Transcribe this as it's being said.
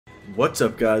What's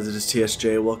up, guys? It is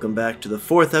TSJ. Welcome back to the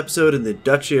fourth episode in the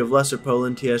Duchy of Lesser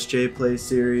Poland TSJ Play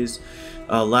series.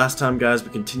 Last time, guys, we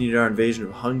continued our invasion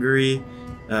of Hungary.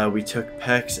 We took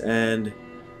Pécs and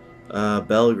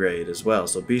Belgrade as well.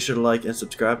 So be sure to like and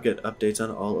subscribe, get updates on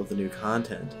all of the new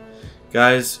content.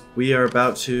 Guys, we are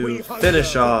about to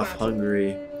finish off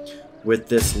Hungary with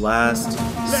this last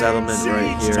settlement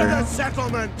right here.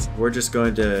 We're just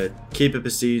going to keep it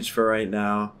besieged for right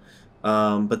now.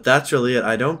 But that's really it.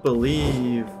 I don't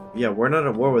believe... Yeah, we're not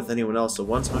at war with anyone else, so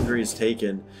once Hungary is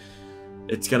taken,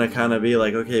 it's gonna kind of be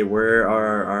like, okay, where are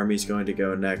our armies going to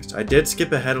go next? I did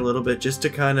skip ahead a little bit just to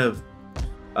kind of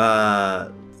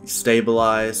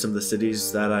stabilize some of the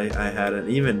cities that I had, and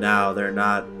even now they're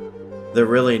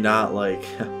really not like,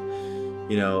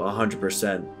 you know,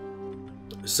 100%.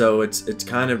 So it's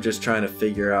kind of just trying to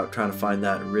figure out, trying to find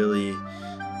that really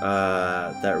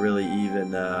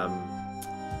even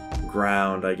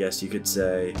ground, I guess you could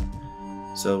say.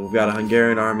 So we've got a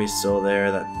Hungarian army still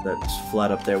there that's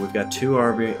fled up there. We've got two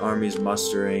armies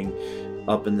mustering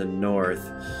up in the north,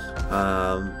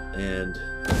 and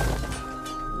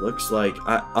looks like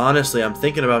honestly I'm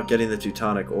thinking about getting the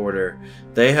Teutonic Order.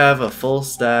 They have a full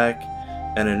stack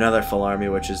and another full army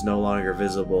which is no longer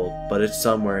visible, but it's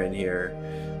somewhere in here,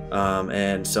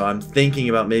 and so I'm thinking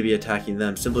about maybe attacking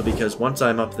them simply because once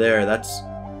I'm up there, that's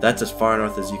as far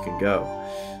north as you can go.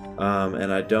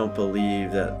 And I don't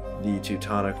believe that the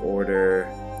Teutonic Order,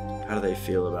 how do they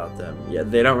feel about them? Yeah,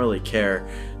 they don't really care.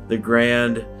 The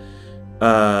Grand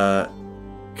Knesset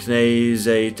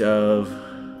of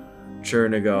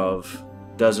Chernigov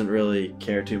doesn't really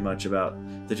care too much about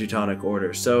the Teutonic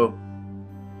Order. So,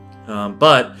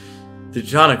 but the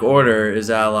Teutonic Order is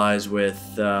allies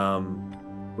with I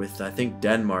think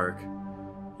Denmark.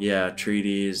 Yeah,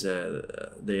 treaties.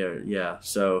 They are, yeah.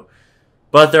 So.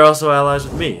 But they're also allies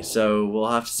with me, so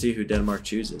we'll have to see who Denmark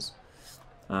chooses.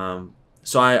 So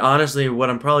I honestly, what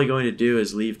I'm probably going to do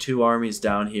is leave two armies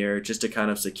down here just to kind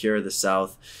of secure the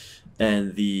south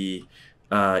and the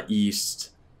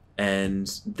east,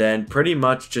 and then pretty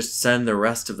much just send the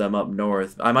rest of them up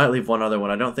north. I might leave one other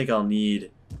one. I don't think I'll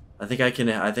need. I think I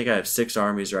have 6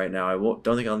 armies right now.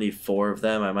 Don't think I'll need 4 of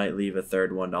them. I might leave a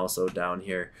third one also down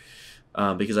here.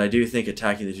 Because I do think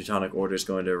attacking the Teutonic Order is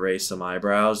going to raise some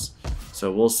eyebrows. So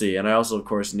we'll see. And I also, of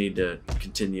course, need to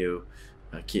continue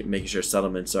keep making sure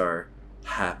settlements are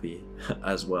happy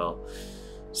as well.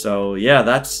 So yeah,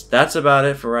 that's about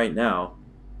it for right now.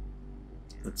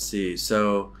 Let's see.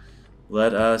 So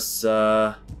let us...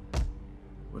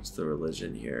 what's the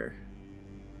religion here?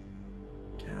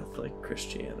 Catholic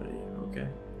Christianity. Okay.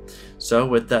 So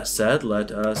with that said,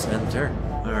 let us end the turn.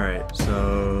 Alright,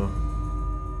 so...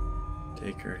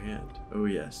 Take her hand. Oh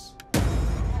yes,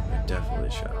 I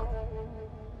definitely shall.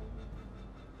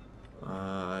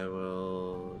 I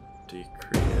will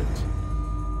decree it.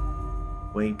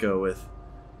 Winko with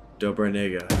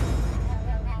Dobraniga.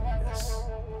 Yes.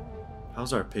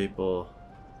 How's our papal?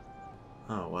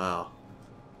 Oh wow.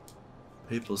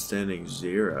 Papal standing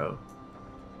 0.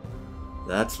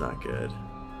 That's not good.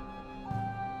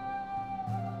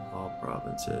 All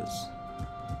provinces.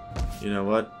 You know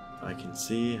what? I can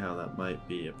see how that might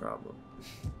be a problem.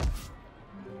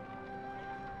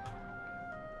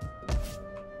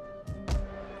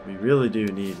 We really do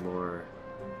need more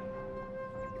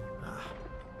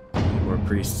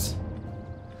priests.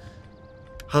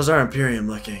 How's our Imperium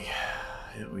looking?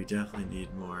 Yeah, we definitely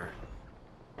need more.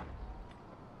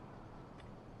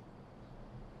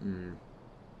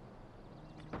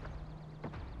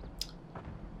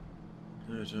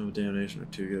 No damnation are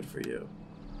too good for you.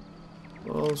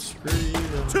 Oh, scream.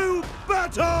 To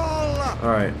battle!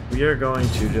 Alright, we are going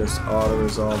to just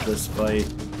auto-resolve this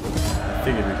fight. I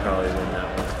figured we'd probably win that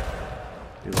one.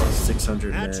 We lost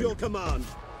 600 men. At your command.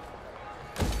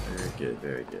 Very good,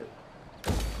 very good.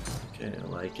 Okay, I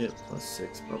like it.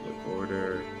 +6 public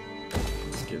order.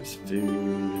 This gives food.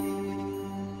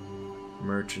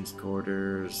 Merchants'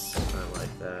 quarters. I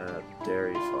like that.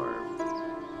 Dairy farm.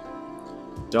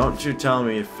 Don't you tell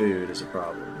me if food is a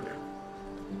problem here.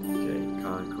 Okay,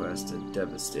 conquest and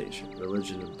devastation.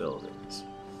 Religion and buildings.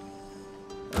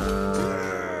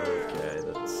 Okay,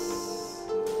 that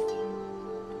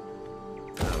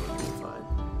would be fine.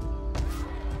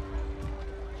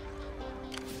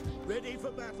 Ready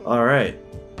for battle. Alright.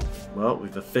 Well,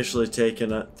 we've officially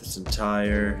taken up this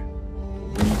entire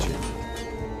region.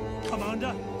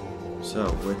 Commander.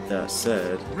 So, with that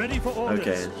said... Ready for orders.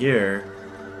 Okay, and here...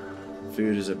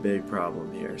 Food is a big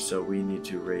problem here, so we need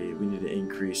to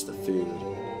increase the food.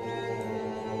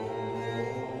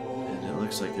 And it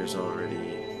looks like there's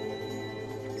already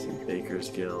some Baker's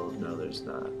Guild. No, there's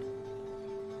not.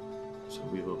 So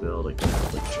we will build a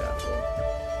Catholic chapel.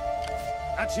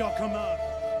 At your command.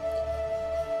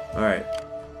 Alright.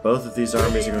 Both of these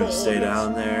armies are going to stay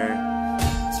down there.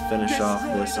 Let's finish off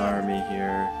this army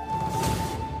here.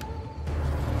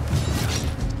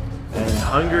 And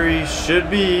Hungary should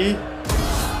be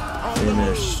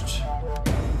finished.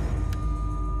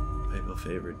 Papal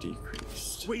favor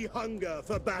decreased. We hunger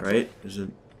for battle. Right?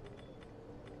 Isn't...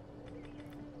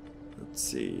 Let's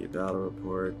see. Battle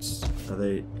reports. Are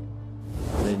they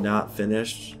not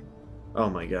finished? Oh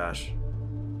my gosh.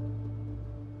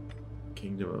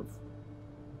 Kingdom of...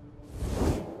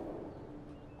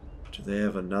 Do they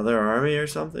have another army or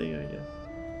something?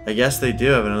 I guess they do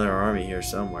have another army here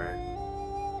somewhere.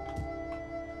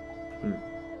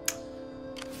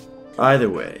 Either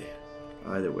way,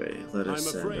 let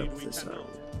us send up this army.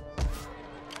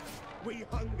 We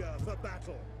hunger for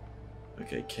battle.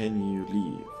 Okay, can you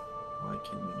leave? Why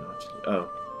can you not leave? Oh.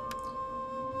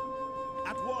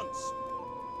 At once.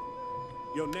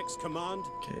 Your next command.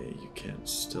 Okay, you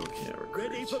still can't recruit.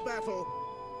 Ready for battle.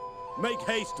 Make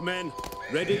haste, men.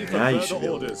 Ready for Now you should be further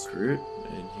able to orders. recruit.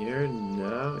 In here?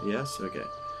 No? Yes? Okay.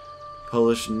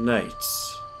 Polish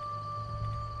Knights.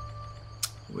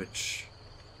 Which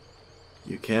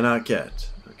you cannot get.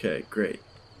 Okay, great.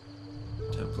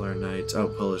 Templar Knights. Oh,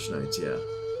 Polish Knights, yeah.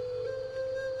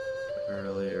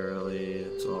 Early.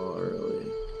 It's all early.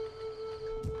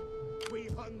 We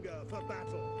hunger for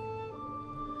battle.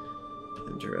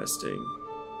 Interesting.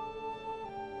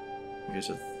 Okay,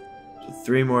 so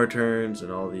 3 more turns and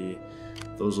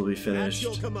those will be At finished.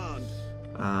 your command.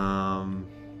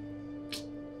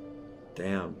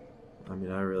 Damn. I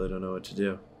mean, I really don't know what to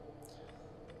do.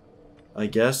 I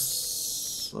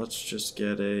guess let's just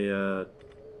get a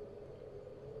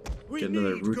We get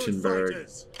another need good Rutenberg.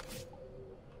 fighters.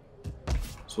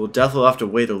 So we'll definitely have to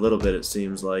wait a little bit, it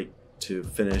seems like, to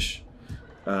finish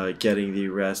getting the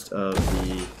rest of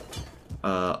the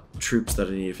troops that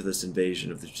I need for this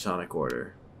invasion of the Teutonic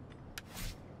Order.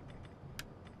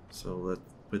 So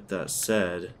with that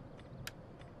said,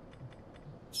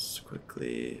 just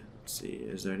quickly, let's see,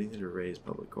 is there anything to raise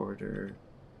public order?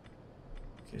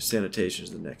 Okay, sanitation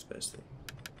is the next best thing.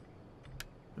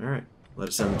 Alright, let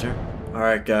us end the turn.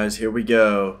 Alright guys, here we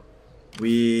go.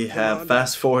 We have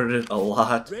fast forwarded a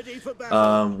lot. Ready for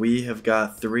battle. We have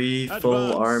got 3 full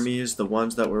Advance. armies, the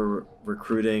ones that we're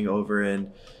recruiting over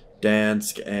in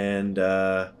Dansk and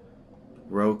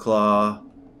Wroclaw,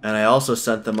 and I also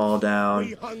sent them all down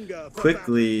We hunger for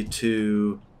quickly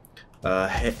to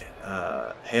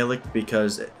Halik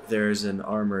because there's an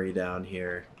armory down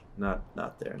here. Not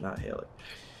there, not Halik.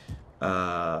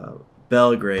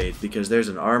 Belgrade because there's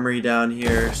an armory down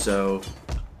here, so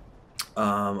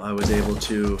I was able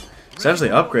to essentially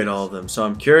upgrade all of them. So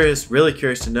I'm curious, really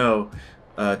curious to know,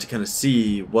 to kind of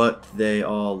see what they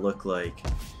all look like.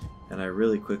 And I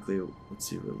really quickly, let's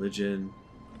see, religion.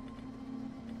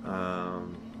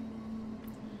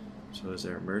 So is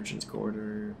there a merchant's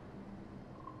quarter?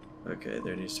 Okay,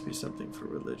 there needs to be something for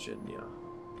religion, yeah.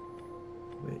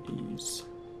 Wait, ease.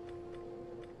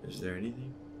 Is there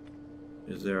anything?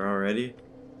 Is there already?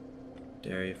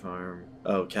 Dairy farm.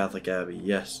 Oh, Catholic Abbey,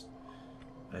 yes.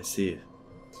 I see.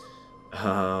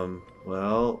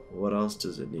 Well, what else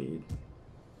does it need?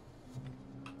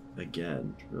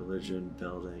 Again, religion,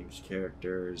 buildings,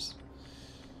 characters.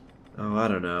 Oh, I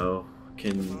don't know.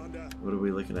 What are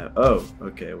we looking at? Oh,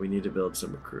 okay, we need to build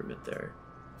some recruitment there,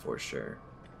 for sure.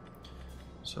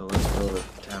 So let's build a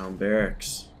town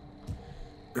barracks.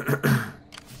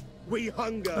 We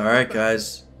hunger. Alright,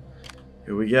 guys.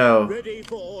 Here we go. Ready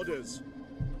for orders.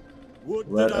 Would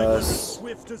Let that I were as us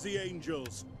swift as the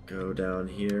angels. go down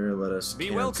here. Let us Be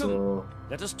cancel. welcome.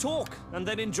 Let us talk and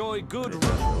then enjoy I good.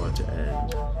 definitely want to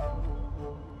end.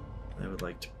 I would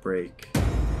like to break.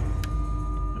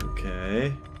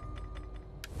 Okay.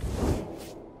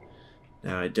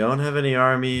 Now I don't have any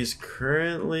armies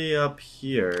currently up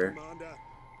here, Commander,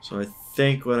 so I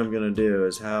think what I'm gonna do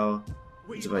is we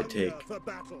if I hunger take for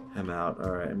battle. him out.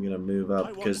 Alright, I'm gonna move I up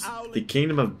want because our the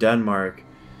Kingdom of Denmark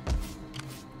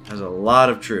has a lot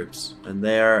of troops, and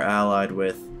they are allied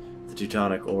with the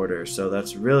Teutonic Order, so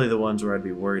that's really the ones where I'd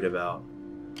be worried about.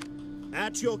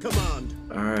 At your command.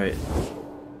 Alright.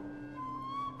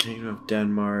 Kingdom of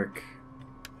Denmark.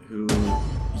 Who...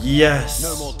 Yes!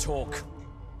 No more talk.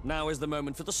 Now is the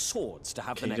moment for the swords to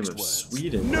have Kingdom the next of words.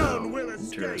 Sweden. None now. will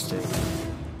escape. Interesting.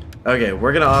 Okay,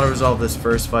 we're gonna auto-resolve this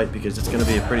first fight because it's gonna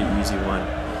be a pretty easy one.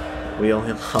 We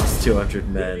only lost 200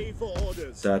 men. Ready for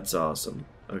orders. That's awesome.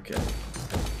 Okay.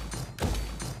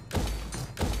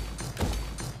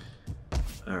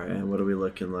 Alright, and what are we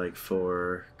looking like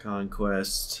for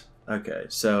conquest? Okay,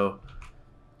 so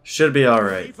Should be Ready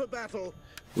alright. for battle.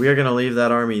 We are going to leave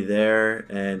that army there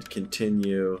and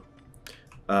continue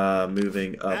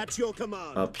moving At your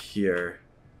command. up here.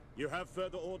 You have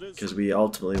further orders? Because we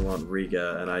ultimately want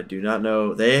Riga, and I do not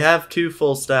know. They have 2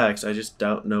 full stacks. I just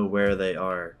don't know where they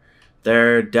are.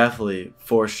 They're definitely,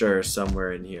 for sure,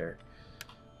 somewhere in here.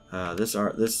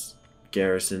 This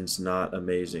garrison's not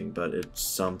amazing, but it's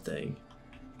something.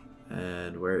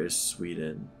 And where is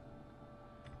Sweden?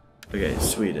 Okay,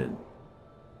 Sweden.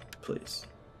 Please.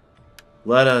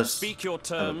 Let us Speak your have a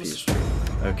terms. peace treaty.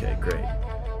 Okay, great.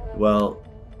 Well,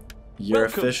 you're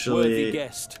Welcome, worthy officially...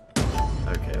 guest.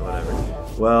 Okay, whatever.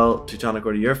 Well, Teutonic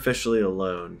Order, you're officially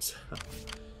alone.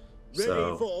 Ready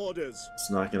So, for orders. it's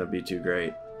not going to be too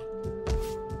great.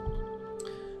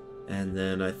 And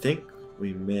then I think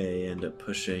we may end up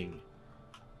pushing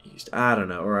east. I don't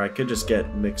know. Or I could just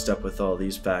get mixed up with all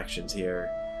these factions here.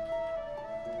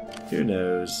 Who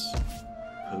knows?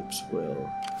 Pope's will.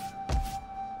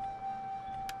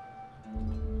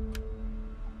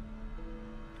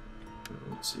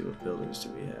 Let's see, what buildings do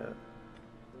we have?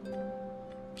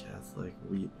 Catholic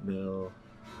wheat mill.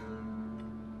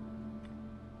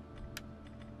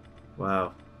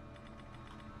 Wow.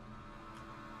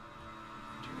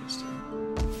 Interesting.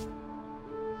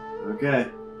 Okay.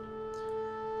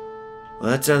 Well,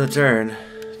 let's end the turn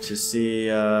to see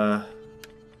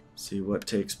what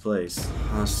takes place.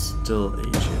 Hostile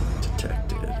agent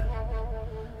detected.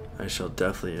 I shall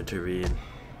definitely intervene.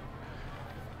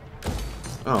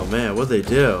 Oh man, what'd they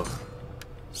do?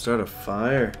 Start a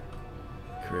fire?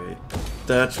 Great.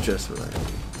 That's just what I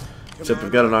need. Except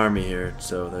we've got an army here,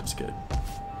 so that's good.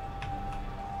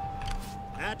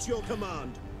 At your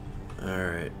command.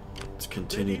 Alright. Let's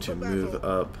continue to move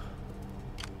up.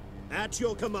 At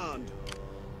your command.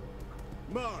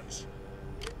 March.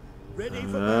 Ready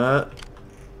for battle.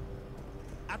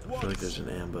 At At I feel like once. there's an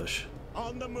ambush.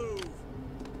 On the move.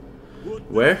 Would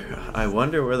Where? I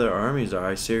wonder where their armies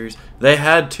are. They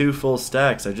had 2 full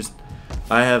stacks.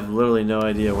 I have literally no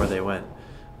idea where they went.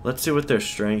 Let's see what their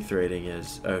strength rating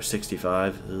is. Oh,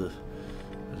 65. Ugh.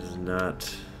 That is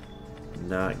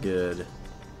not good.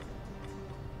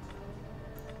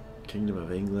 Kingdom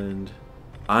of England.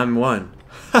 I'm 1.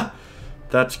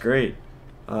 That's great.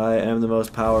 I am the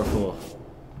most powerful.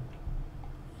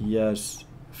 Yes,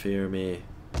 fear me.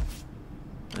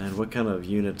 And what kind of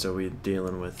units are we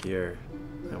dealing with here?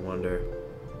 I wonder.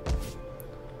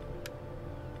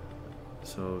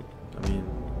 So, I mean,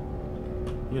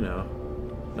 you know,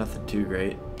 nothing too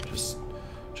great. Just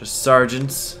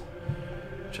sergeants.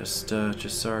 Just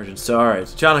sergeants. So, alright,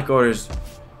 Teutonic Order's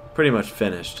pretty much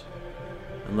finished.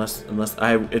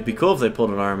 It'd be cool if they pulled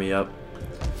an army up,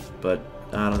 but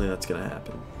I don't think that's gonna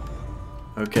happen.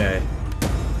 Okay.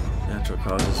 Natural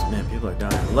causes. Man, people are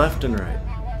dying left and right.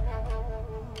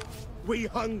 we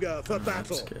hunger for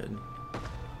battle. That's good.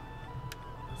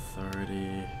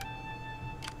 Authority.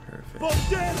 Perfect. For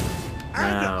death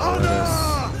and Now, honor.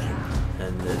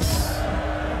 And this.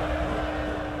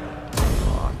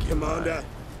 Occupy. Commander.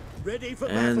 Ready for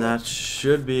battle. And that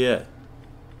should be it.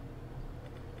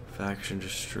 Faction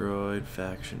destroyed.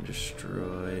 Faction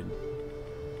destroyed.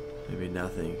 Maybe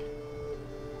nothing.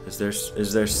 Is there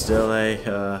still a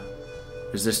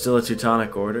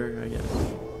Teutonic Order? I guess.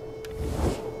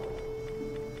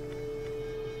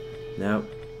 Nope.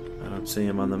 I don't see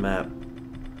him on the map.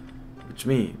 Which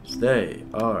means they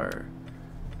are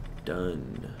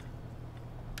done.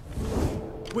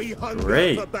 we hunger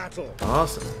Great. for battle.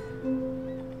 Awesome.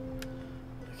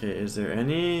 Okay, is there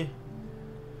any...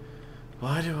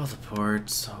 Why do all the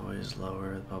ports always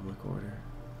lower the public order?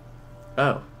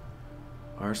 Oh.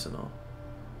 Arsenal.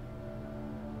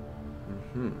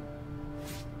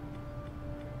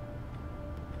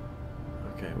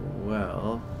 Okay,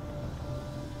 well...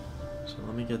 So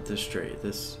let me get this straight.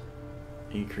 This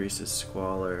increases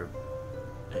squalor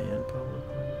and public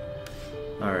order.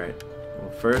 Alright.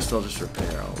 Well, first I'll just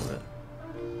repair all of it.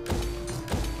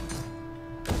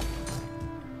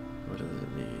 What does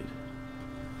it need?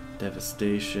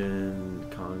 Devastation,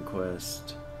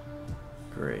 conquest.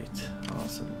 Great.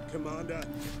 Awesome. Commander.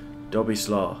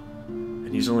 Dobislaw.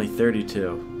 And he's only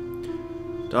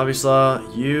 32.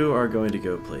 Dobislaw, you are going to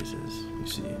go places, you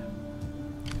see.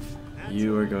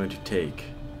 You are going to take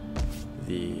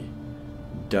the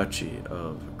Duchy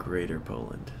of Greater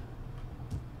Poland.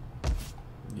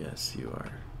 Yes, you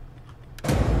are.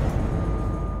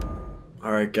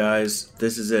 Alright guys,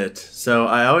 this is it. So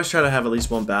I always try to have at least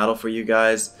one battle for you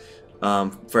guys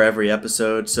for every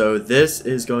episode. So this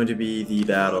is going to be the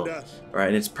battle. Alright,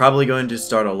 and it's probably going to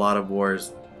start a lot of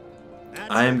wars.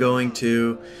 I am going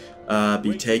to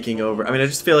be taking over. I mean, I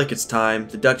just feel like it's time.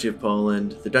 The Duchy of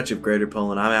Poland, the Duchy of Greater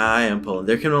Poland. I mean, I am Poland.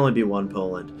 There can only be one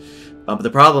Poland. But the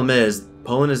problem is,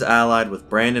 Poland is allied with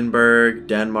Brandenburg,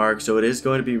 Denmark, so it is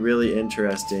going to be really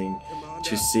interesting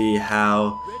to see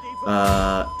how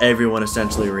everyone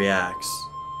essentially reacts.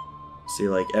 See,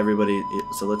 like, everybody...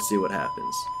 So let's see what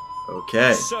happens.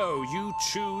 Okay. So you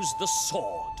choose the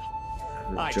sword.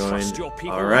 Join.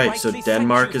 Alright, so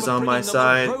Denmark is on my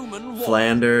side.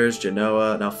 Flanders,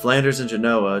 Genoa. Now, Flanders and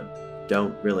Genoa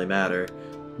don't really matter.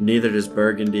 Neither does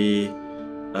Burgundy.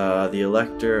 The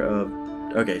Elector of...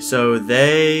 Okay, so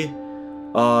they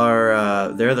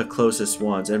are... they're the closest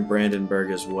ones, and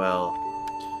Brandenburg as well.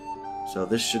 So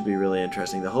this should be really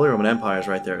interesting. The Holy Roman Empire is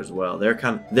right there as well. They're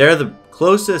the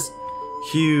closest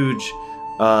huge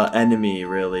enemy,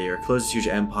 really, or closest huge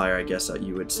empire, I guess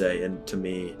you would say, and to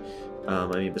me. I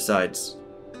mean, besides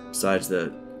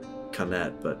the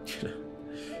Khaganate, but you know,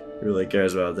 who really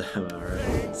cares about them?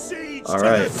 All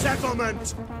right.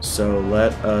 So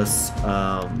let us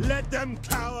let them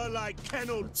cower like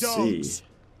kennel dogs. See.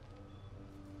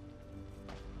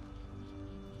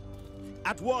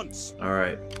 At once. All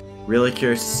right. Really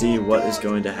curious to see what is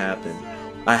going to happen.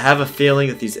 I have a feeling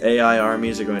that these AI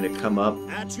armies are going to come up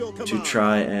to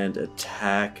try and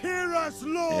attack,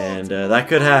 and that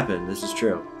could happen. This is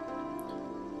true.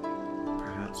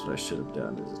 What I should have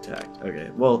done is attacked. Okay,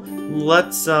 well,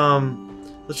 let's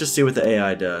just see what the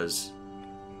AI does.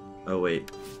 Oh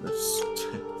wait, that's a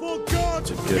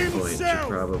good point. Should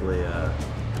probably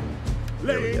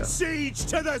laying siege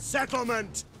to the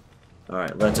settlement. All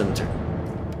right, let's enter.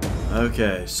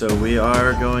 Okay, so we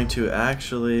are going to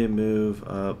actually move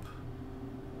up.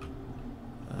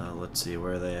 Let's see,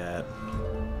 where are they at?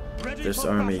 This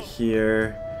army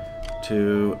here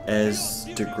to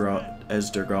Esdergom,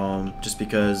 just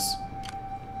because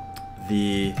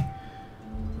where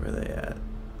are they at?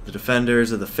 The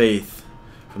Defenders of the Faith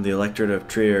from the Electorate of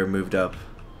Trier moved up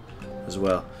as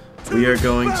well. We are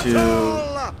going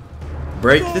to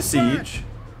break the siege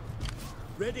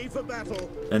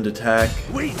and attack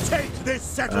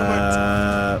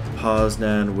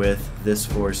Poznan with this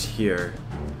force here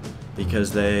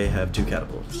because they have 2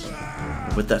 catapults.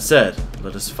 With that said,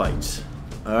 let us fight.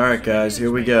 Alright guys,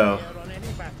 here we go.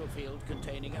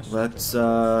 Let's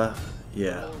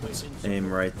let's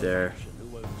aim right there.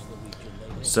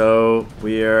 So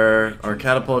our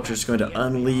catapult is going to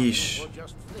unleash.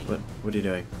 What are you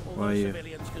doing? Why are you?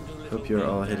 Hope you're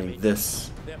all hitting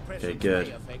this. Okay,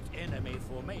 good.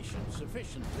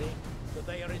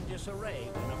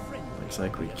 Looks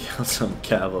like we killed some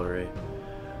cavalry.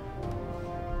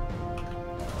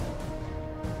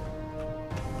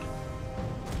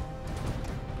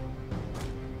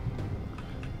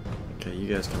 Okay,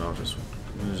 you guys can all just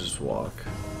walk.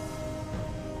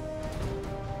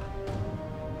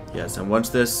 Yes, and once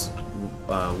this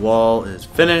wall is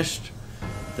finished,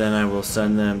 then I will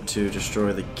send them to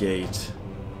destroy the gate,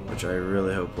 which I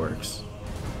really hope works.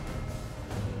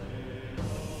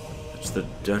 It's the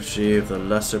Duchy of the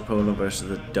Lesser Poland versus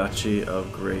the Duchy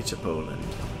of Greater Poland.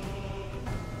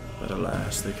 But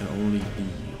alas, there can only be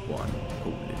one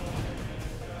Poland.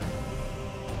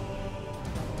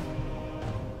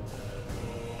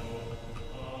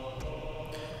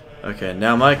 Okay,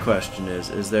 now my question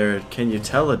is can you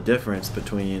tell a difference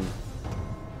between...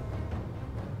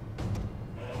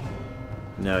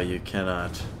 No, you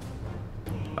cannot.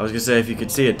 I was gonna say if you could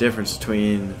see a difference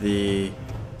between the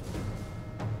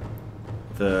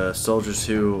soldiers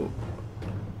who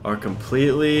are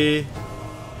who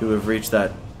have reached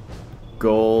that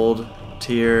gold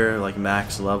tier, like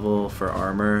max level for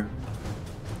armor,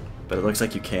 but it looks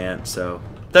like you can't, so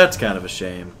that's kind of a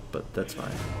shame, but that's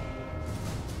fine.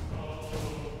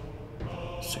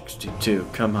 62,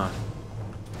 come on.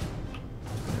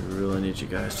 I really need you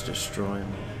guys to destroy me.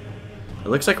 It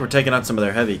looks like we're taking out some of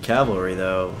their heavy cavalry,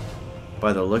 though,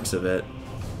 by the looks of it.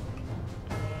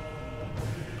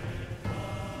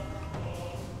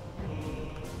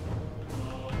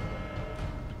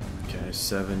 Okay,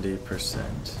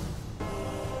 70%.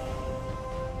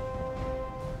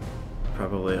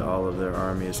 Probably all of their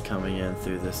army is coming in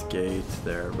through this gate.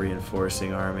 Their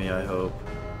reinforcing army, I hope.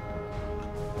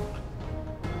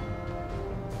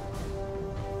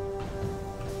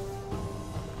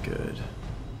 Good.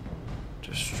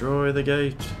 Destroy the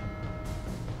gate.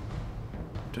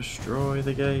 Destroy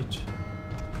the gate.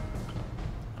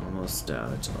 Almost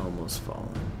down. It's almost fallen.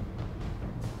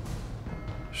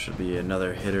 Should be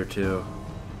another hit or two.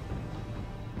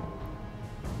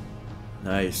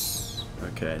 Nice.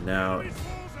 Okay, now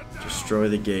destroy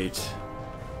the gate.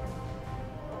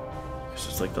 This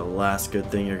is like the last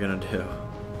good thing you're gonna do.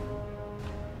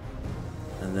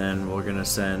 And And then we're gonna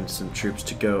send some troops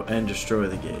to go and destroy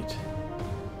the gate.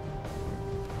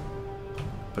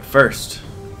 But first,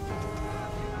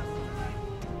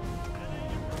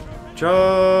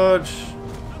 charge!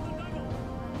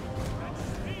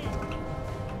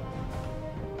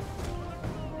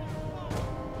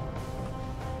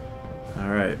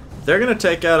 Alright, they're gonna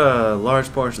take out a large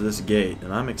portion of this gate,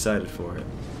 and I'm excited for it.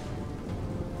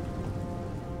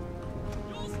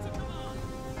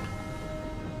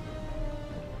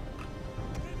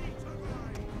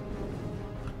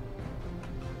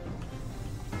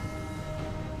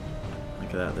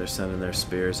 Look at that, they're sending their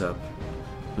spears up.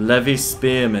 Levy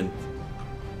spearmen.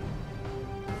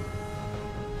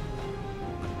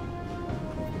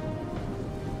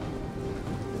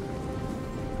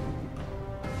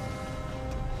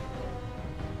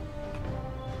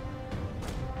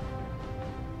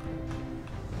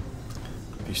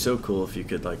 It'd be so cool if you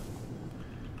could, like,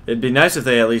 it'd be nice if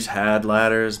they at least had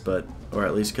ladders, but, or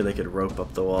at least they could rope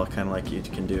up the wall, kind of like you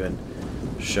can do in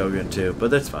Shogun 2,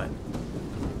 but that's fine.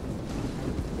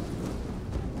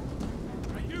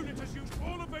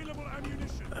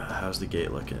 How's the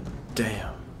gate looking?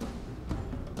 Damn.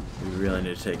 We really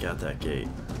need to take out that gate.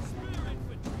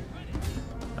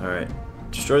 Alright.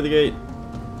 Destroy the gate.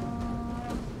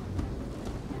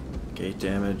 Gate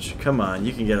damage. Come on,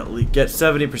 you can get at least get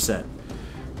 70%.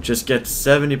 Just get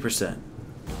 70%.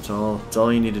 That's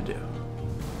all you need to do.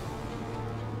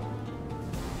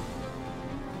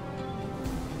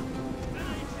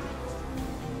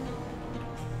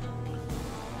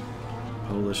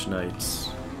 Polish Knights.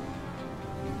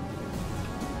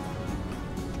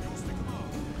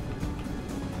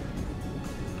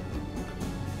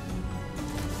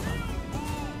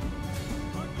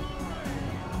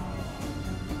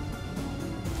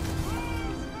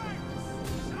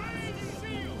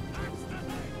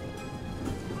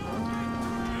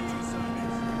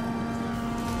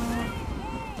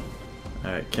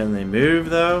 Alright, can they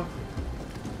move though?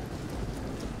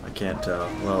 I can't tell.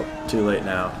 Well, too late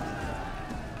now.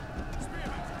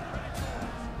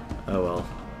 Oh well.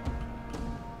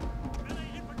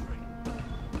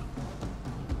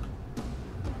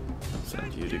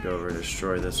 Send you to go over and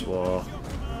destroy this wall.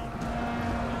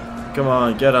 Come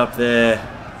on, get up there.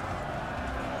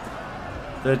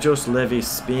 They're just Levy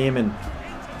spearmen.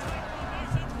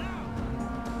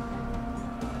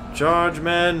 Charge,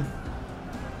 men!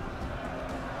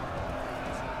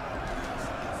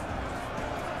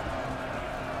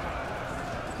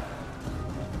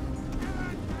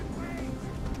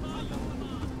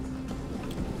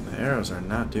 Arrows are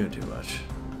not doing too much.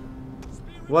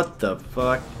 What the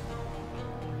fuck?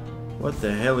 What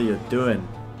the hell are you doing?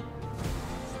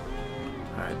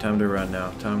 Alright, time to run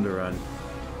now. Time to run.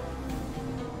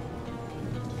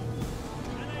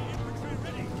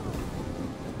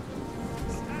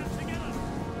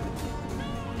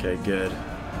 Okay, good.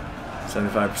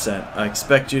 75%. I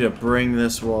expect you to bring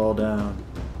this wall down.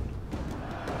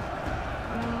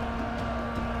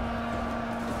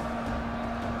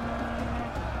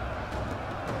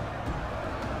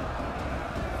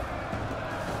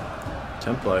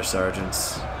 Templar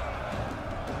sergeants.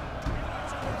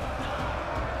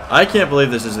 I can't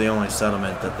believe this is the only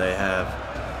settlement that they have.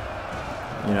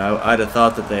 You know, I'd have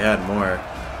thought that they had more.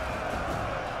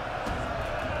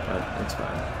 But it's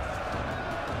fine.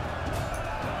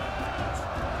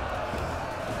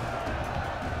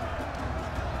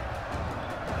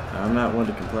 I'm not one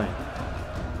to complain.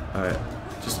 Alright.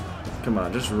 Just, come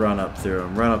on, just run up through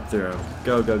them. Run up through them.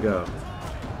 Go, go, go.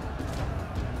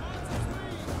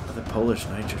 Polish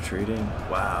Knights retreating?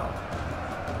 Wow.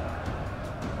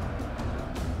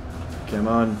 Come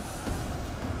on.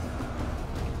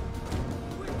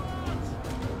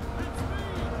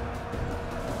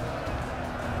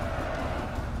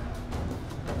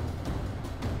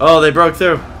 Oh, they broke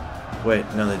through. Wait,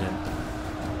 no they didn't.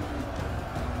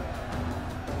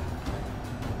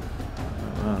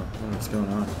 Oh, wow, what's going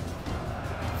on?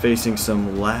 Facing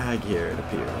some lag here, it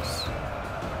appears.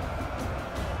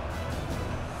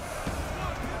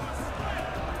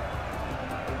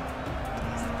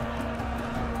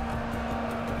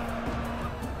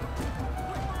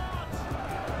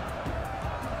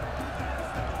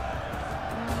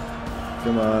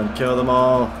 Come on, kill them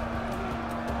all.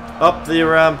 Up the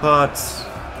ramparts.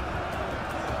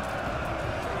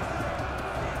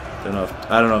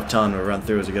 I don't know if telling them to run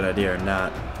through is a good idea or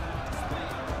not.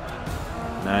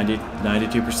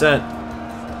 92%.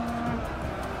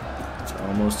 It's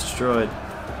almost destroyed.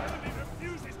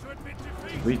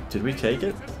 Did we take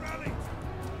it?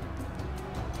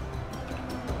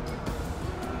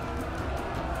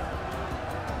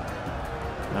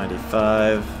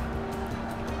 $95.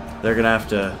 They're gonna have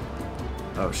to...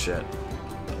 Oh, shit.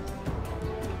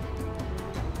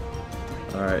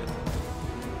 Alright.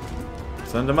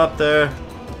 Send them up there.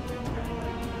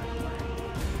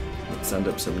 Let's send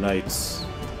up some knights.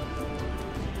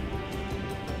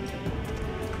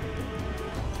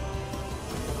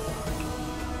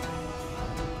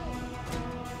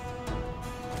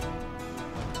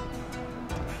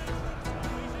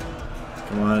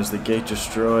 Come on, is the gate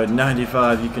destroyed?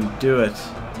 95, you can do it.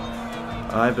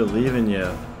 I believe in you. I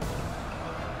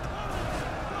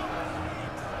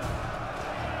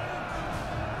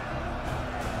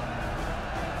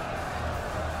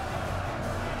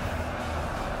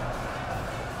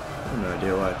have no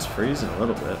idea why it's freezing a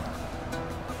little bit.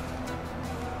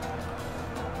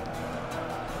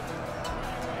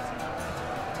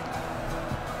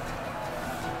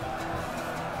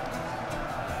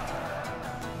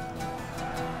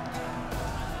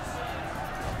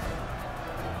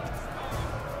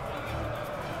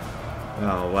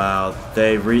 Oh wow,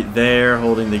 they're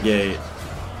holding the gate.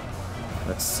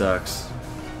 That sucks.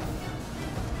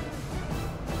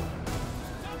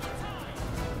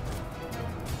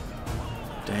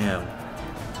 Damn.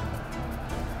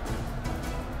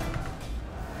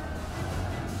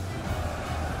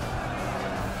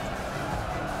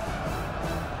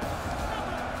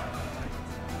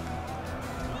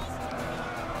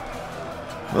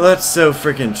 Well, that's so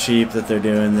freaking cheap that they're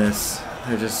doing this.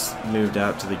 They just moved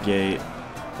out to the gate.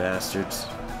 Bastards.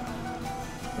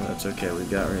 Well, that's okay,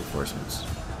 we've got reinforcements.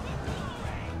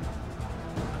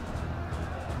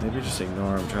 Maybe just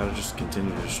ignore them, try to just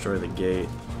continue to destroy the gate.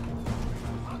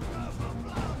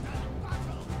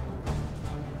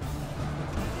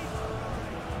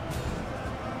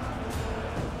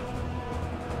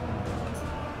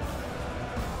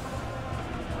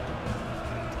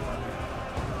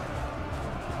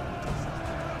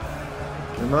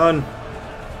 Come on.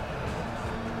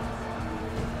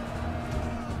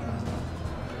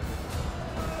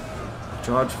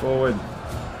 Charge forward.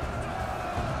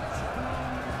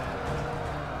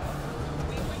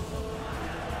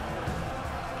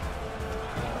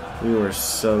 We were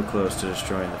so close to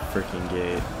destroying the freaking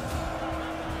gate.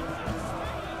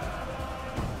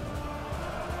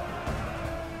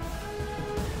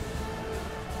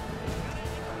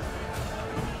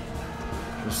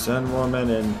 Just send more men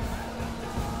in.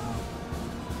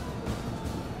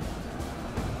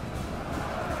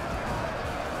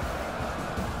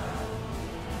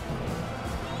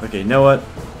 Okay, you know what?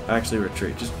 Actually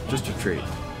retreat. Just retreat.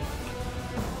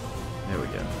 There we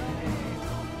go.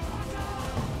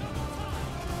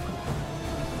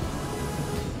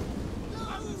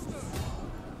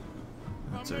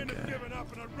 That's okay. Given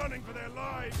up and are running for their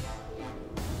lives.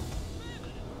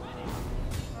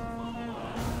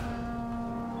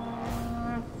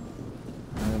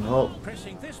 And halt.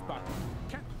 Pressing this button.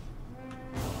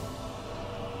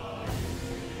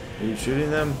 Are you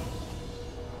shooting them?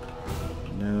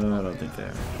 No, I don't think they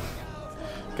are.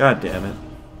 God damn it.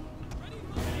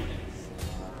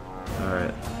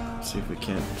 Alright. See if we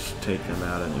can't take them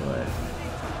out anyway.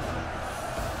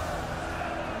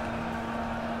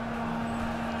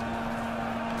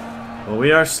 Well,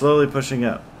 we are slowly pushing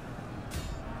up.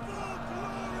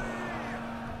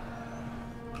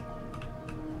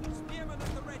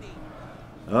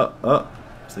 Oh.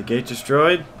 Is the gate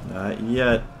destroyed? Not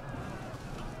yet.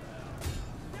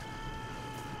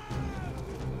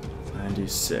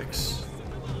 96.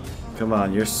 Come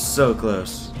on, you're so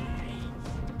close.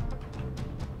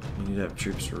 You need to have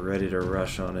troops ready to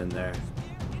rush on in there.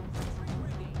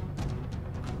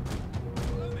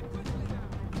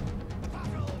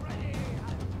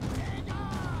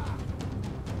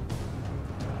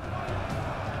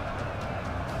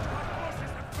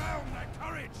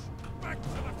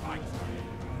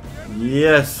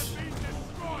 Yes.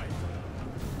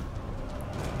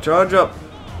 Charge up.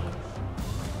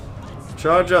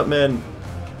 Charge up, men.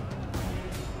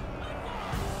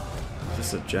 Is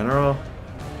this a general?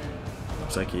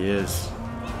 Looks like he is.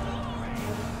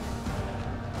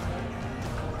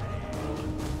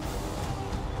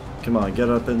 Come on, get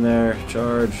up in there.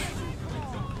 Charge.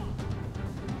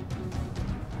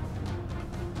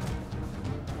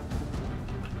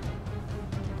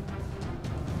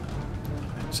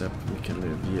 Except we can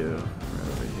move you right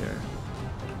over here.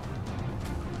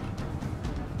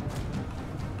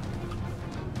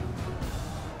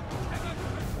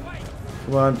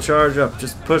 Come on, charge up.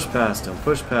 Just push past him.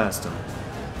 Push past him.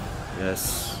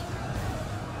 Yes.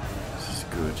 This is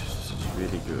good. This is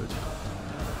really good.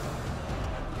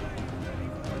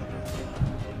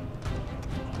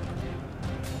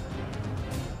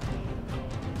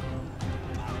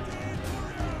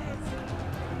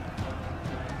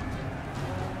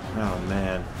 Oh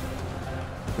man.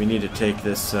 We need to take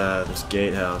this this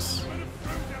gatehouse.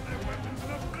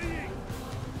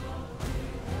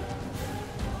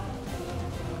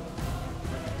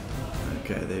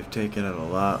 Okay, they've taken out a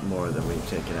lot more than we've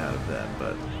taken out of them,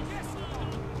 but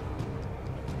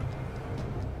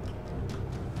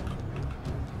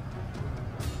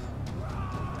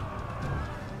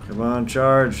come on,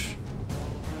 charge.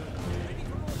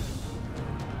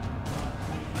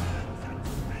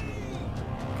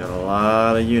 Got a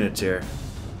lot of units here.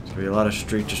 There's gonna be a lot of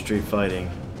street-to-street fighting.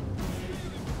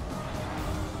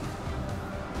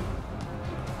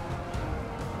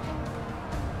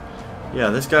 Yeah,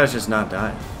 this guy's just not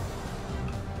dying.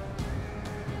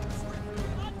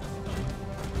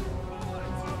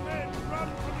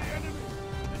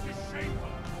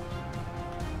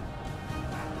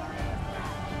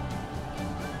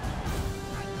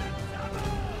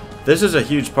 This is a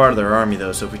huge part of their army,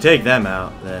 though, so if we take them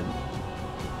out, then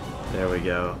there we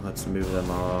go. Let's move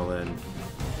them all in.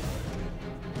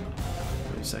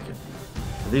 Wait a second.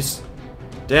 Are these...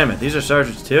 Damn it, these are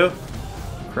sergeants too?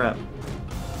 Crap.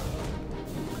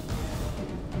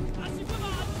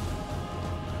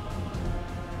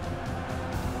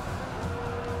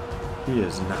 He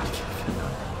is not giving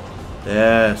up.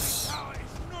 Yes.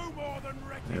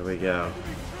 There we go.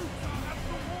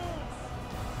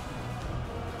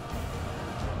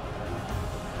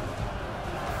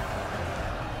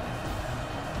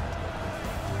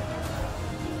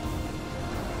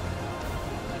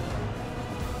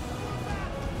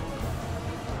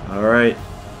 All right.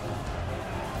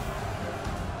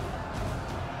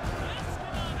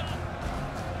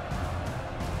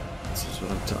 This is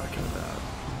what I'm talking about.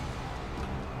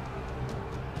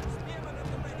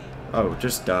 Oh,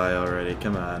 just die already.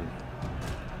 Come on.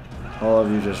 All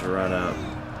of you just run up. The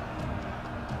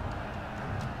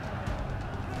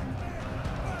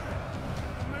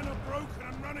men are broken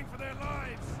and running for their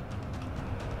lives.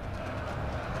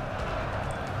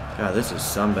 God, this is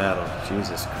some battle.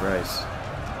 Jesus Christ.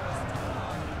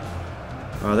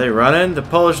 Are they running? The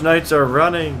Polish Knights are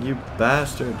running, you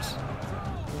bastards.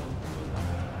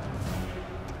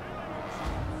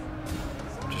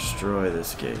 Destroy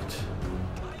this gate.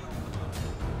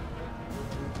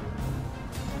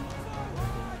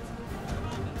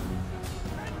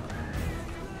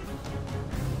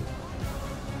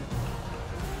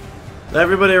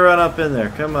 Everybody run up in there.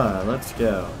 Come on, let's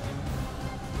go.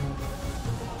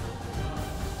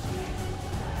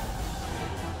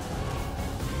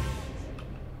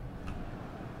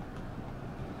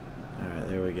 Alright,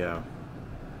 there we go.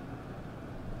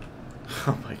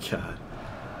 Oh my god.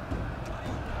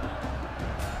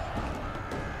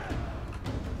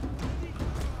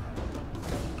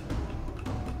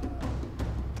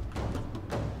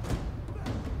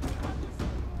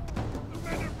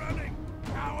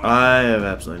 I have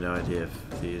absolutely no idea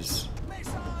if these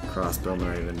crossbowmen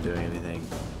are even doing anything.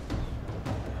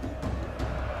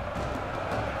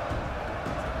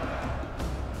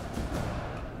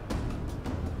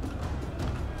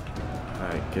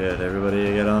 Alright, good.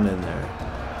 Everybody get on in there.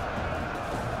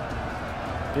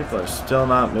 People are still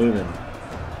not moving.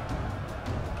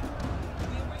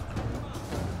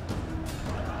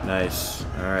 Nice.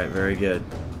 Alright, very good.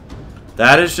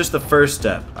 That is just the first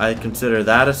step. I consider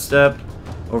that a step.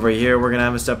 Over here, we're going to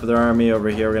have a step of their army. Over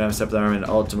here, we're going to have a step of their army. And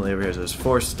ultimately over here, so there's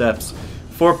 4 steps.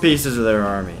 4 pieces of their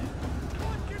army.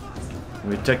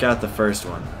 We took out the first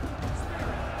one.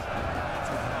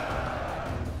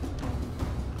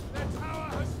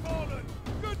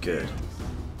 Good.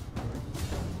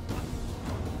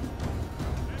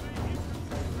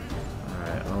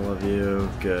 Alright, all of you.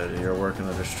 Good. You're working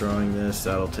on destroying this.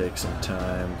 That'll take some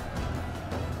time.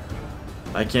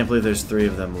 I can't believe there's 3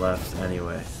 of them left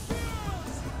anyway.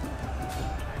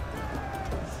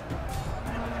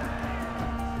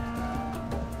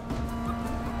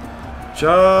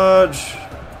 Charge!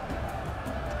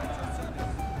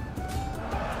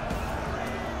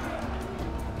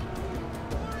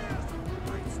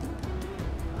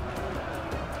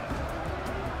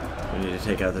 We need to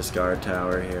take out this guard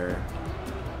tower here.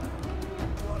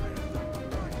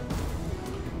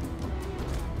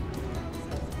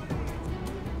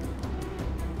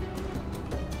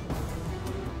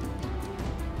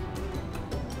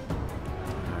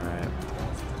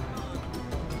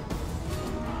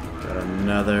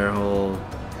 Another whole...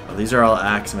 Oh, these are all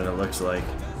axemen, it looks like.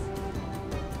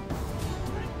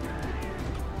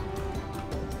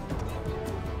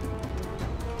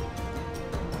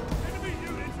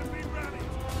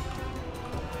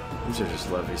 These are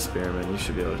just lovely spearmen. You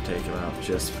should be able to take them out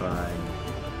just fine.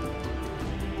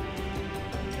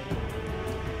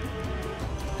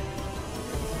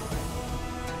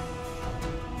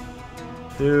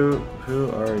 Who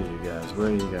are you guys? Where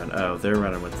are you going? Oh, they're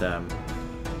running with them.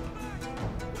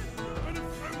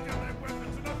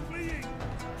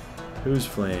 Who's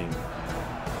fleeing?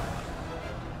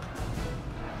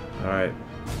 Alright.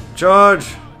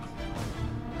 Charge!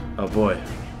 Oh boy.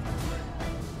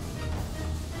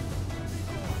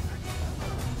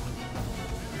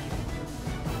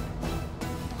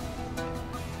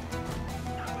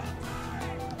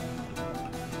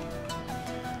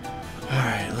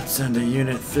 Alright, let's send a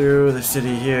unit through the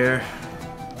city here.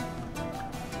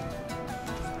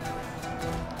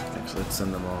 Actually, let's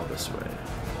send them all this way.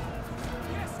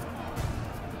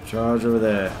 Charge over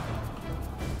there.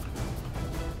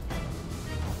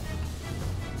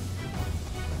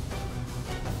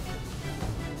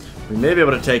 We may be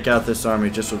able to take out this army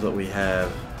just with what we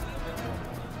have.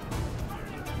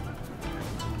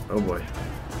 Oh boy.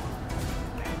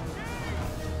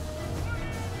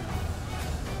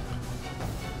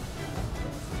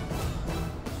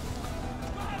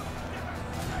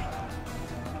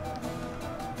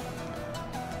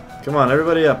 Come on,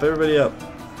 everybody up, everybody up.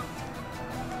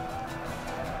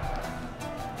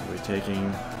 Are we taking?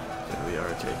 Yeah, we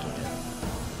are taking it.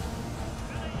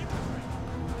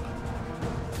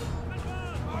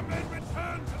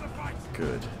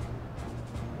 Good.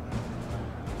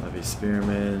 Levy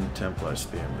Spearman, Templar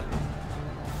Spearman.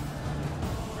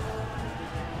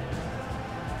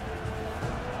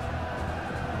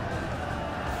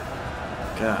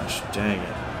 Gosh, dang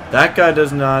it. That guy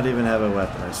does not even have a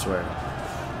weapon, I swear.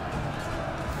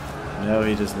 No,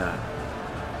 he does not.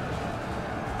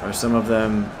 Or some of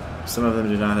them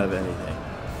do not have anything.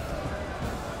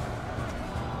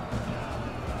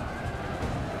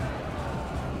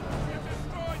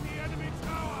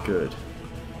 Good.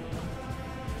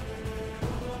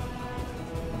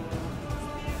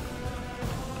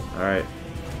 Alright.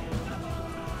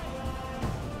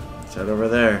 Let's head over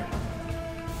there.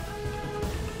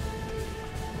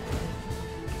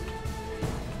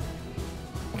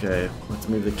 Okay, let's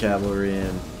move the cavalry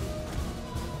in.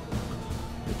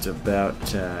 It's about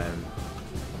time.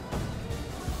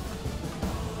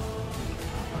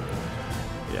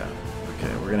 Yeah,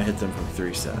 okay, we're gonna hit them from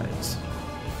 3 sides.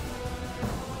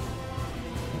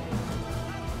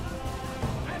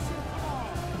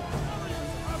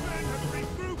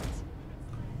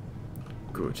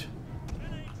 Good.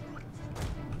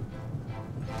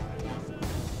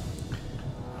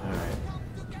 Alright.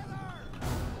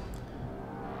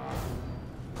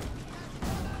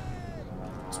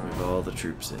 Let's move all the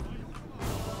troops in.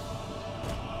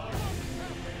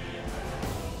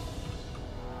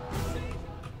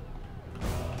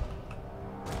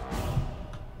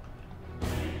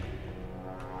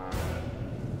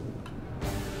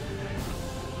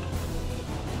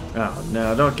 Oh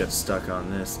no, don't get stuck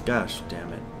on this. Gosh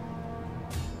damn it.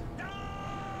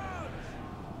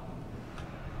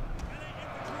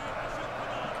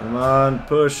 Come on,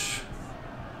 push.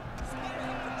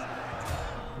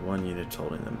 One unit's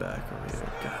holding them back over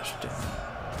here. Gosh damn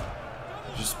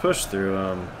it. Just push through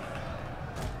them.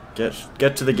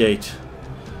 Get to the gate.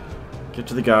 Get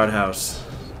to the guardhouse.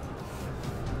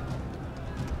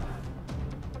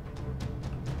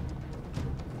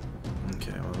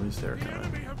 Okay, well at least they're coming.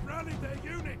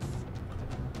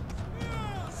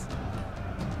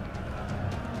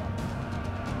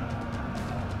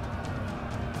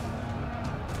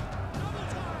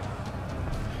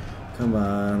 Come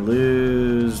on,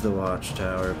 lose the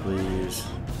watchtower, please.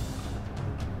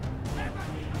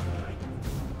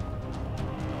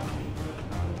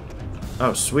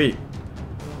 Oh, sweet.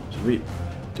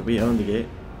 Did we own the gate?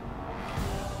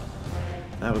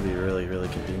 That would be really, really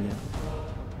convenient.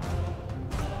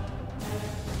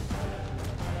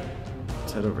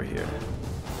 Let's head over here.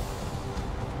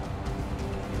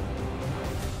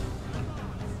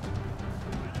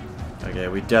 Okay,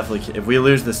 we definitely if we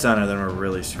lose the center, then we're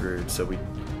really screwed. So we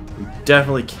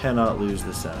definitely cannot lose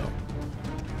the center.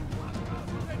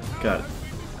 God,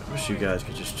 I wish you guys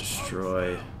could just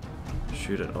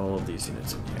shoot at all of these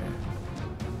units in here.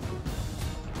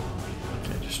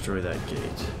 Okay, destroy that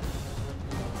gate.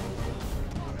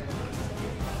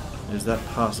 Is that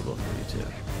possible for you to?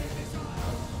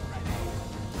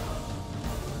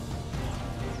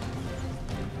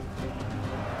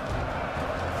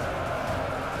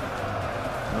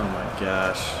 Oh my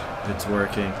gosh, it's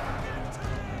working.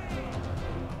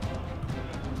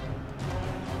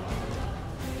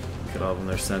 Look at all of them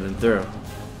they're sending through.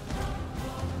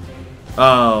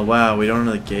 Oh wow, we don't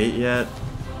know the gate yet?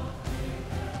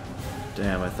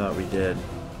 Damn, I thought we did.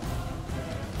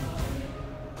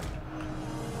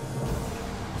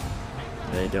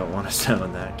 They don't want us to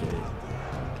own that gate.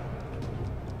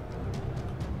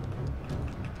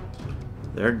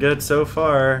 They're good so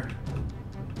far.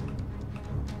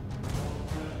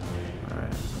 Alright,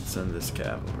 let's send this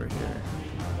cav over here.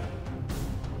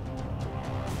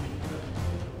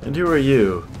 And who are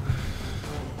you?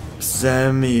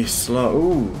 Semi-slow.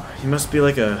 Ooh, he must be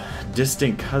like a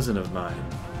distant cousin of mine.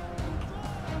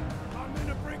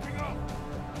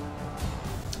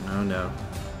 Oh no.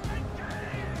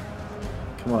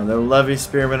 Come on, they're Levy,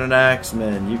 Spearmen, and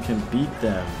Axemen. You can beat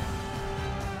them.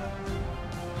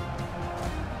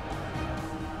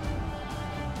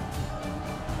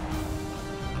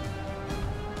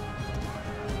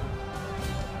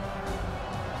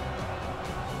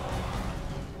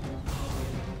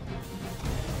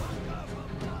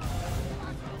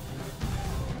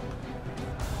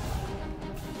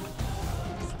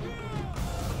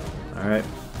 Alright,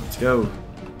 let's go.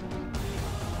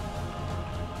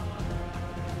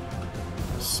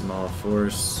 Small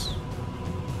force.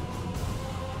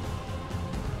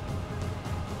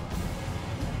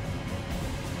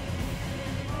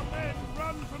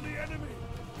 Run from the enemy.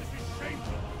 This is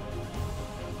shameful.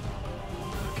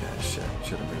 Okay, shit.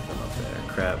 Should have moved them up there.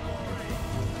 Crap.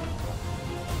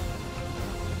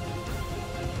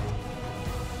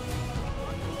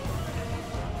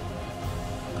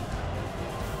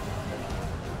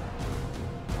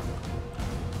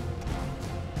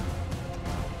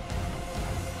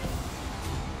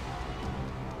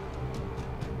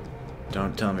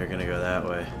 Don't tell me you're gonna go that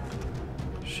way.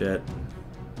 Shit.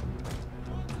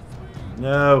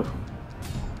 No!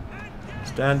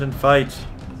 Stand and fight!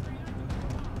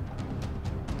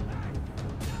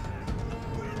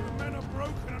 The men are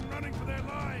broken and running for their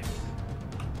lives.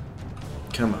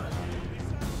 Come on.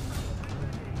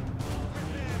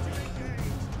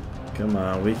 Come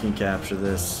on, we can capture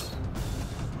this.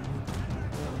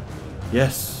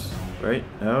 Yes! Right?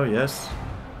 No, yes?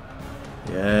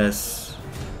 Yes.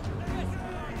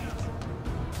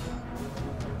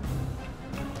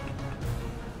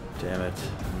 Damn it.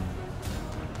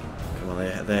 Come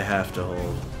on, they have to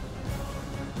hold.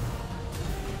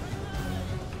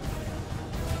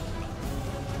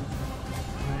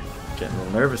 Getting a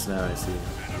little nervous now, I see.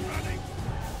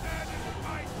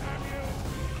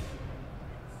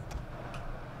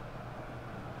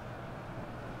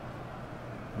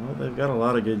 Well, they've got a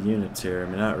lot of good units here. I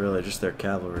mean, not really, just their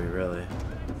cavalry, really.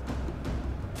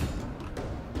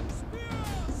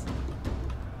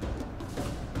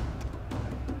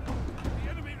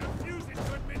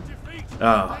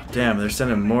 Oh, damn, they're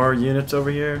sending more units over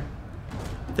here?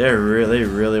 They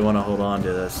really want to hold on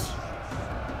to this.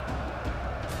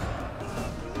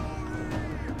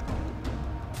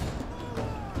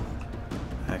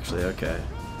 Actually, okay.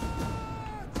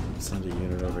 Send a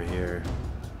unit over here.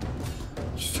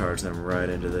 Just charge them right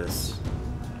into this.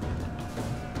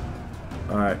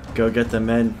 Alright, go get them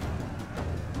men.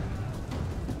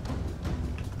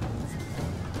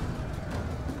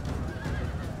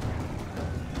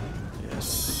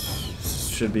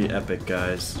 Should be epic,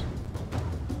 guys.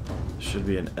 Should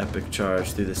be an epic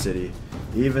charge through the city,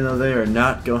 even though they are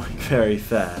not going very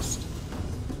fast.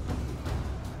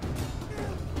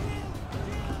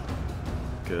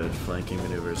 Good, flanking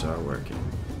maneuvers are working.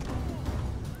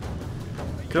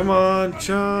 Come on,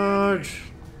 charge!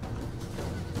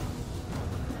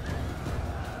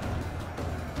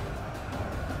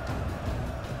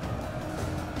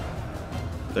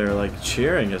 They're like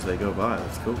cheering as they go by.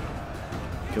 That's cool.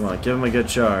 Come on, give him a good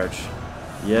charge.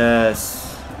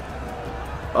 Yes.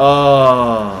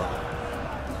 Oh.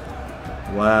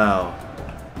 Wow.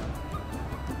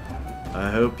 I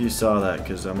hope you saw that,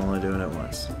 because I'm only doing it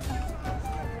once.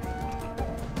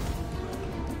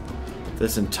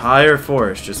 This entire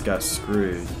force just got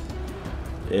screwed.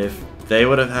 If they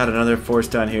would have had another force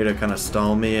down here to kind of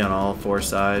stall me on all four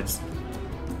sides,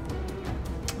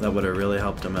 that would have really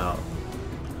helped them out.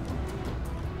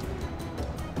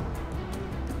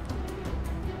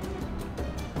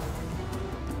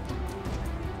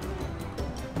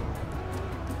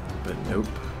 But nope.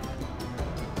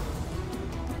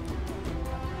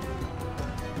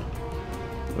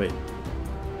 Wait.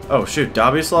 Oh shoot,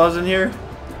 Dobislaw's in here?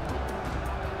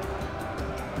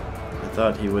 I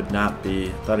thought he would not be.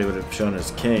 I thought he would have shown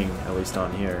his king, at least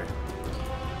on here.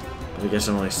 But I guess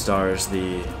it only stars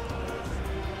the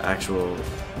actual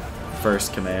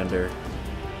first commander.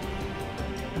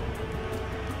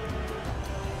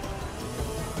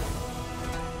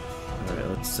 Alright,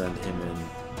 let's send him in.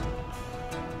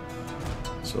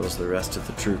 As well as the rest of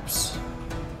the troops.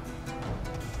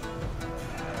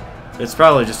 It's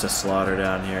probably just a slaughter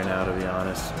down here now, to be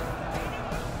honest.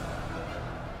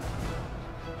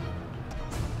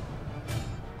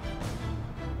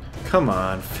 Come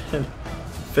on,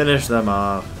 finish them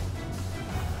off.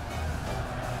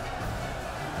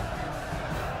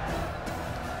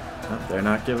 Oh, they're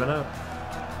not giving up.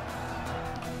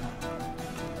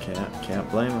 Can't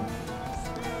blame them.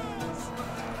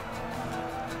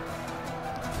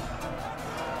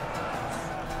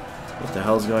 What the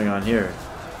hell's going on here?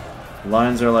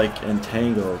 Lines are like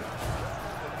entangled.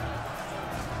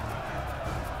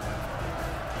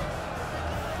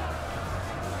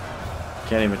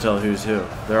 Can't even tell who's who.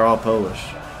 They're all Polish.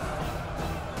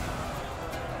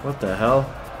 What the hell?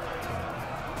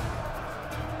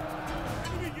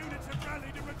 Enemy units have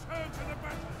rallied and returned to the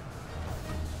battle.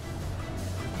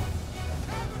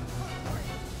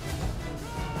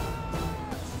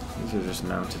 These are just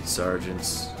mounted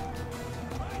sergeants.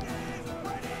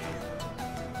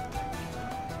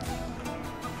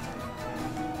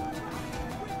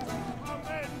 Our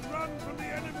men run from the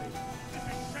enemy. This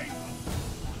is shameful.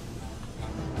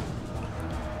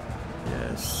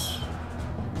 Yes.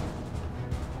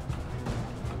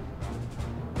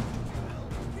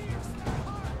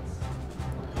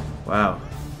 Wow.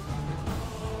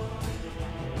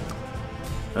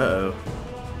 Uh-oh.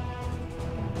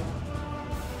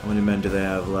 How many men do they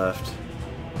have left?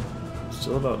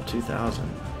 Still about 2,000.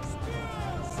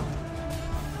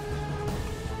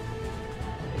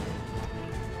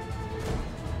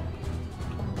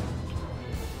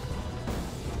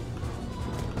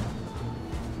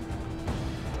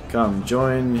 Come,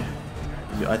 join.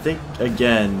 I think,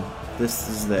 again, this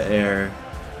is the heir.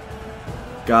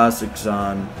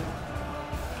 Gazikzan.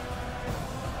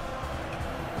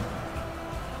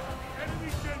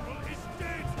 Enemy general is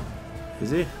dead. Is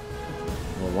he?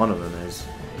 Well, one of them is.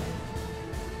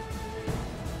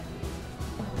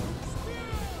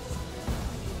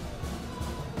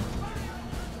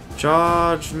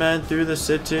 Charge, men, through the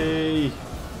city!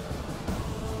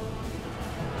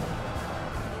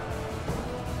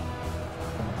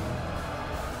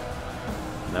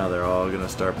 Now they're all gonna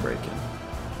start breaking.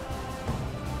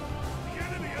 The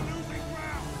enemy are losing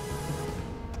ground.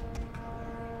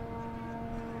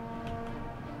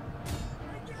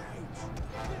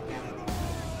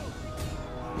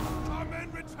 Our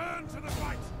men return to the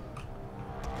fight.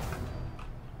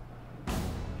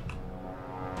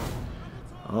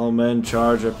 All men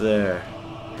charge up there.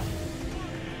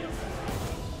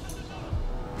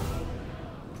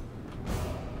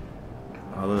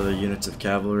 All of the units of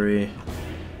cavalry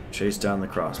chase down the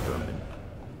crossbowmen.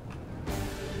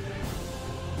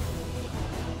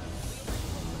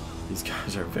 These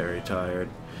guys are very tired.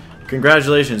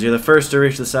 Congratulations, you're the first to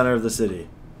reach the center of the city.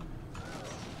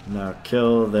 Now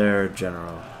kill their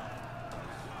general.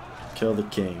 Kill the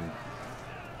king.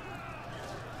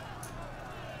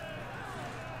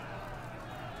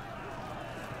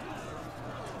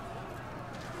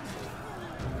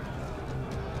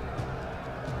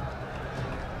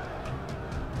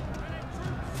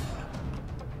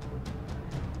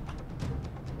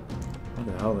 Where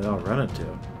the hell are they all running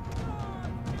to?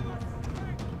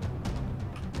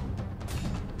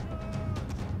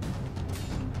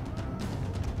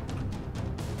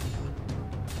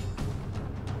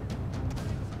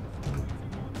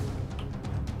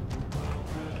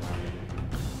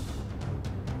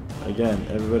 Again,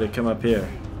 everybody come up here.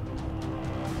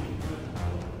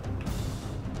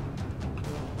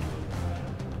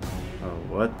 Oh,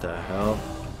 what the hell?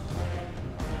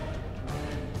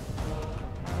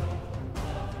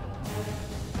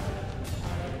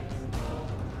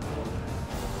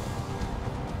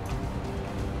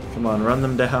 Come on, run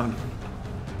them down.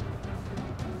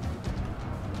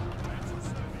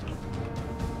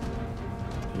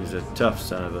 He's a tough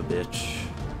son of a bitch.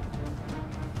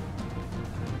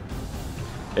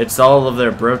 It's all of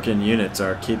their broken units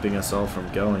are keeping us all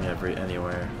from going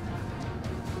anywhere.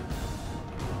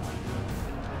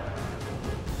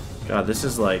 God, this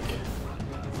is like...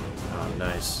 Oh,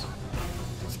 nice.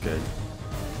 It's good.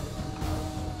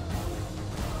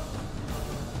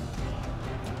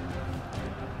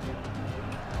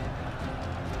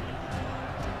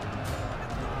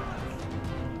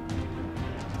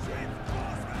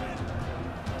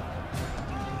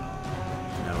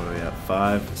 Now what do we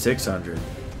have? 600.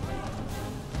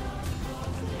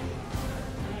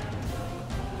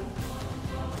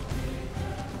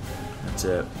 That's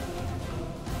it.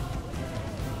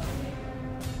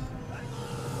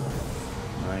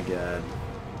 My God.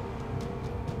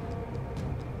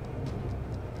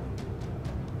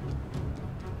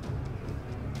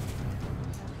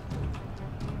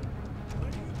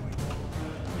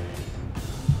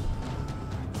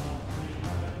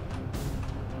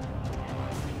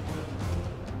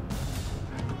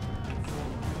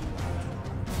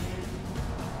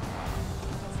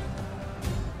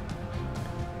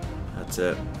 That's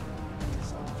it.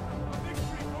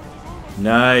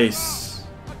 Nice.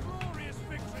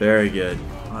 Very good.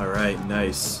 Alright,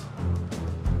 nice.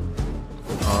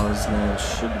 Osnell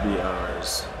should be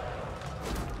ours.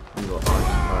 We will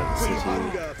occupy the We city.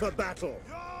 hunger for battle.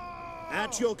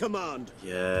 At your command,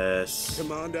 Yes.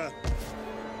 Commander.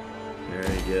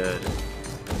 Very good.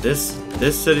 This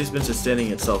city's been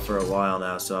sustaining itself for a while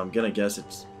now, so I'm gonna guess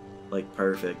it's like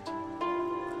perfect.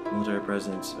 Military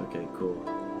presence. Okay, cool.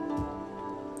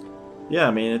 Yeah,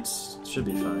 I mean it should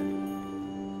be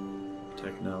fine.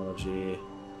 Technology.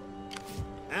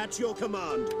 At your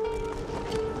command.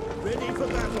 Ready for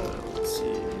battle. Let's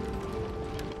see.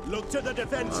 Look to the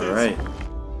defenses. All right.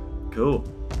 Cool.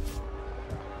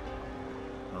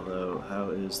 Although, how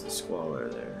is the squalor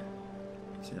there?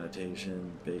 Sanitation,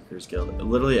 Baker's Guild.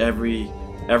 Literally every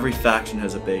faction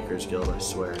has a Baker's Guild, I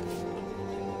swear.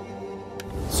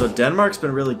 So Denmark's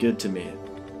been really good to me.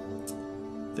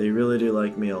 They really do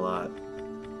like me a lot.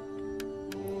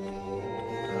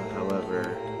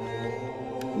 However,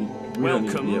 we don't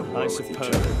need to be at Welcome, war I with each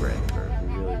suppose. other, Brandenburg.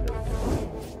 We really don't.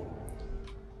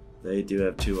 They do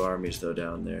have 2 armies though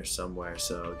down there somewhere,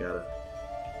 so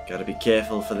gotta be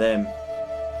careful for them.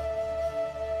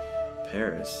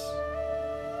 Paris.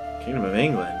 Kingdom of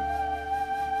England.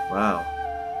 Wow.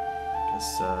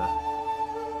 Guess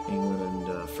England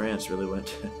and France really went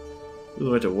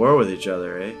to war with each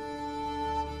other, eh?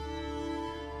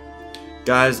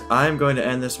 Guys, I'm going to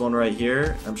end this one right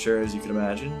here. I'm sure, as you can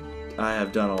imagine, I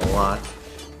have done a lot.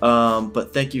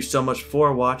 But thank you so much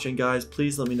for watching, guys.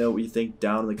 Please let me know what you think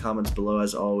down in the comments below,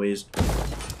 as always.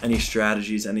 Any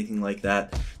strategies, anything like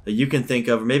that you can think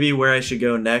of, or maybe where I should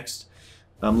go next.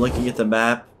 I'm looking at the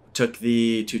map. Took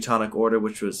the Teutonic Order,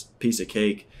 which was a piece of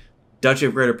cake. Duchy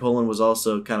of Greater Poland was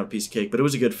also kind of a piece of cake, but it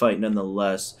was a good fight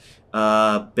nonetheless.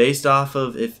 Based off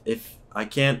of if I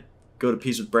can't go to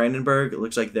peace with Brandenburg, it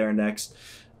looks like they're next,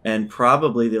 and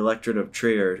probably the Electorate of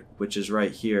Trier, which is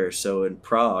right here. So in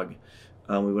Prague,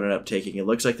 we would end up taking. It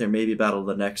looks like there may be battle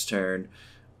the next turn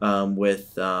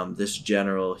with this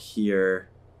general here.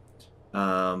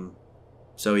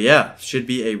 So yeah, should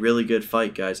be a really good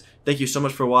fight, guys. Thank you so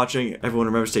much for watching. Everyone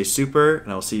remember to stay super,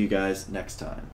 and I will see you guys next time.